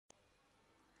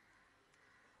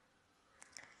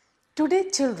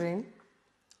Today, children,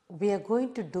 we are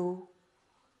going to do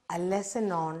a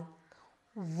lesson on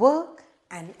work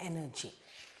and energy.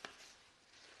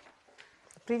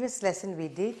 The previous lesson we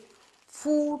did,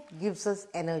 food gives us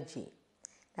energy.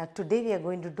 Now, today we are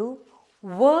going to do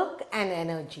work and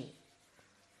energy.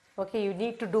 Okay, you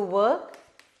need to do work,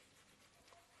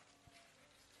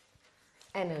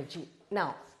 energy.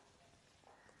 Now,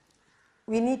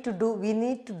 we need to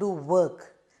do work.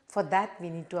 For that, we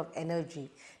need to have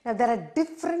energy. Now, there are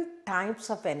different types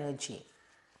of energy.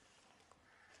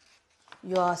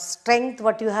 Your strength,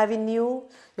 what you have in you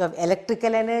have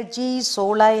electrical energy,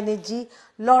 solar energy,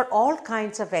 all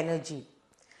kinds of energy.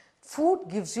 Food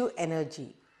gives you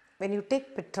energy. When you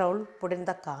take petrol, put in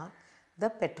the car, the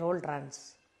petrol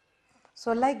runs.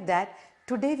 So like that,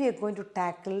 today we are going to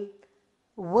tackle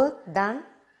work done,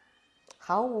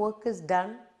 how work is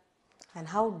done, and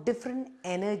how different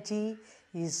energy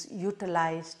is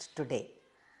utilized today.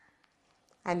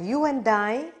 And you and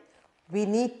I, we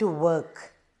need to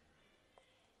work.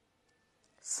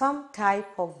 Some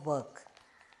type of work.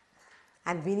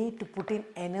 And we need to put in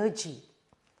energy,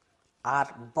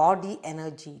 our body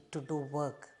energy to do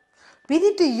work. We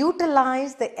need to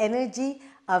utilize the energy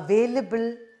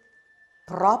available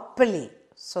properly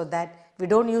so that we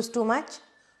don't use too much,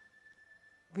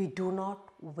 we do not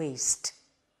waste.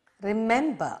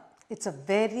 Remember, it's a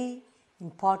very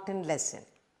important lesson.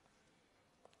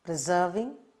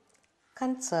 Preserving,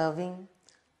 conserving,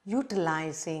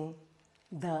 utilizing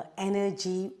the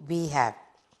energy we have.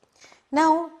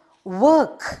 Now,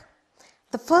 work.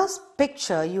 The first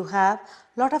picture you have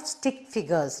lot of stick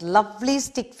figures, lovely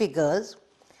stick figures,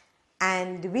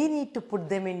 and we need to put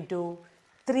them into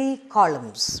 3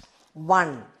 columns.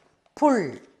 1,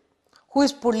 pull. Who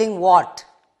is pulling what?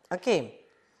 Okay.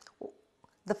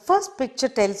 The first picture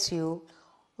tells you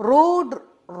road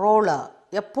roller,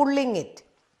 you're pulling it.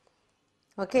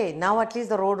 Okay, now at least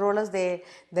the road rollers, there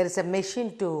is a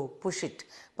machine to push it.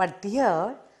 But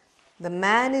here, the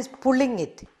man is pulling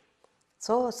it.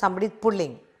 So, somebody is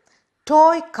pulling.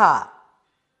 Toy car.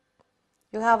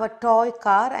 You have a toy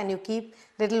car and you keep,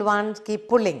 little ones keep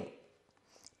pulling.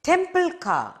 Temple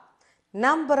car.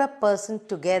 Number of persons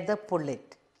together pull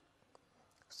it.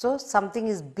 So, something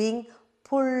is being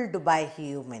pulled by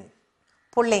human.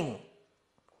 Pulling.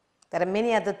 There are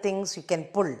many other things you can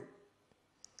pull.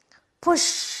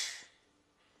 Push.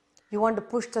 You want to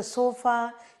push the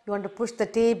sofa, you want to push the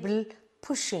table,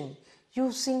 pushing,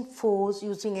 using force,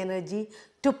 using energy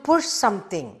to push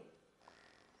something.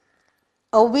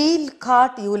 A wheel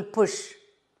cart you will push.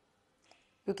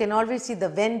 You can always see the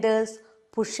vendors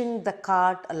pushing the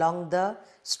cart along the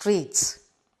streets.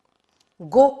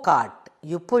 Go-kart,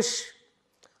 you push.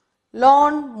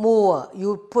 Lawn mower,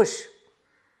 you push.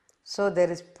 So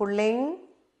there is pulling,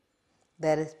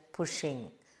 there is pushing.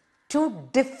 2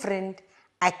 different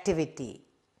activity.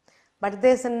 But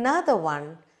there is another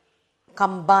one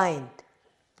combined,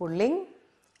 pulling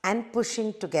and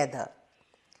pushing together.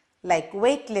 Like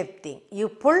weightlifting, you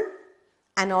pull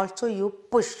and also you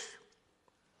push.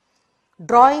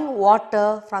 Drawing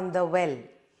water from the well,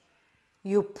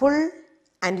 you pull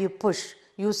and you push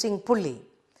using pulley.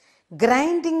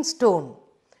 Grinding stone,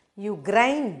 you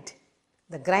grind.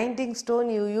 The grinding stone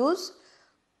you use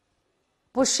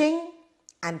pushing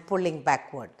and pulling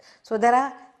backward. So there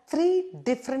are 3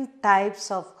 different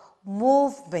types of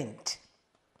movement.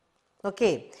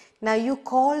 Okay, now you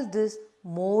call this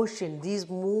motion, these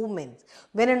movements.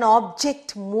 When an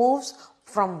object moves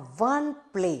from one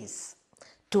place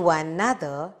to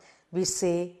another, we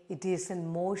say it is in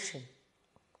motion.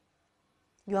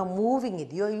 You are moving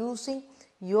it, you are using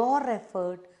your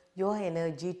effort, your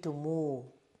energy to move.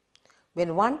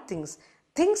 When one thinks,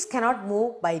 things cannot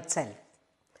move by itself.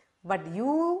 But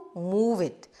you move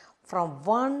it from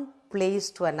one place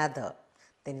to another.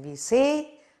 Then we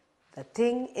say the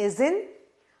thing is in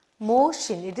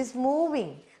motion. It is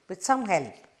moving with some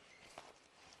help.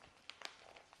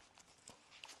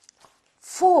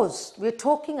 Force. We are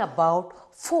talking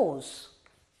about force.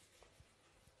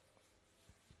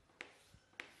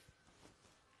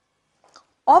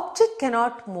 Object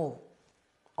cannot move.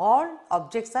 All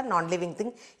objects are non-living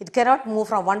things. It cannot move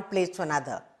from one place to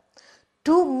another.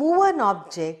 To move an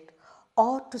object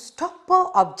or to stop an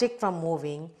object from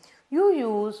moving, you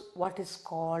use what is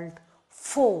called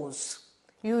force.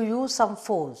 You use some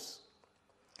force.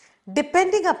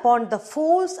 Depending upon the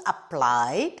force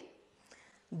applied,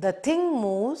 the thing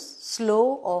moves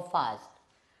slow or fast.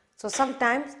 So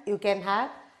sometimes you can have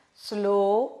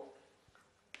slow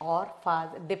or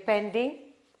fast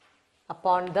depending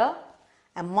upon the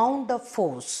amount of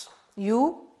force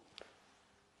you.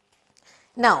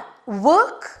 Now,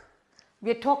 work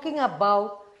We are talking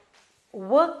about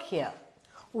work here.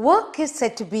 Work is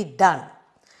said to be done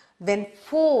when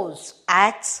force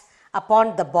acts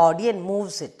upon the body and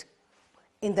moves it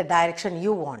in the direction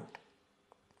you want.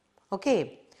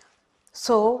 Okay,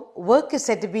 so work is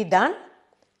said to be done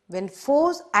when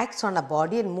force acts on a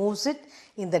body and moves it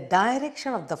in the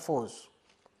direction of the force.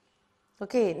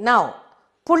 Okay, now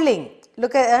pulling.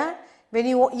 Look at when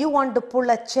you want to pull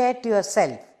a chair to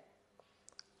yourself.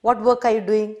 What work are you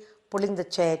doing? Pulling the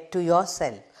chair to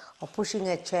yourself, or pushing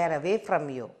a chair away from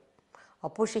you, or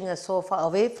pushing a sofa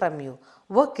away from you.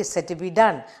 Work is said to be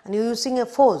done, and you're using a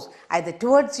force either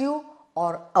towards you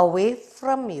or away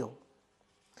from you.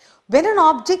 When an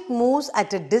object moves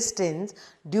at a distance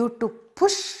due to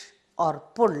push or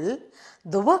pull,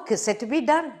 the work is said to be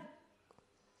done.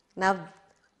 Now,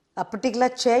 a particular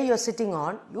chair you are sitting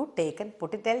on, you take and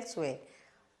put it elsewhere.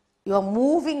 You are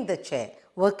moving the chair.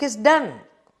 Work is done.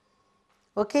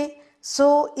 Okay,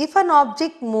 so if an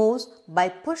object moves by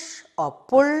push or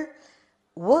pull,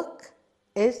 work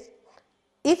is,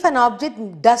 if an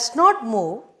object does not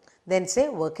move, then say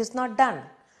work is not done.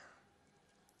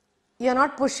 You are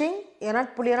not pushing, you are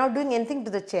not pulling, you are not doing anything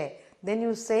to the chair, then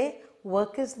you say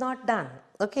work is not done.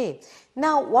 Okay,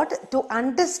 now what to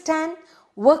understand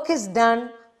work is done,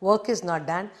 work is not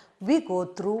done, we go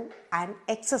through an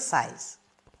exercise.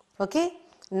 Okay,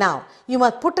 now you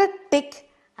must put a tick.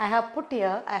 I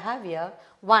have here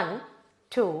 1,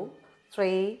 2,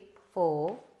 3,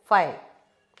 4, 5.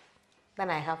 Then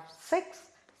I have 6,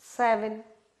 7,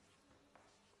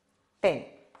 10.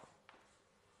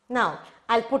 Now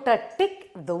I'll put a tick,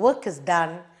 the work is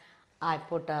done. I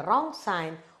put a wrong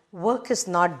sign, work is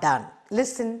not done.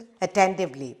 Listen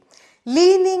attentively.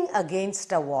 Leaning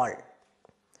against a wall.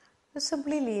 You're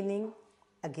simply leaning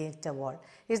against a wall.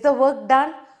 Is the work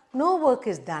done? No work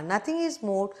is done. Nothing is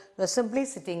moved. You're simply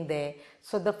sitting there.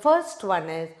 So the first one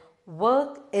is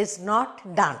work is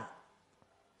not done.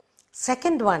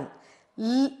 Second one,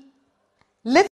 lift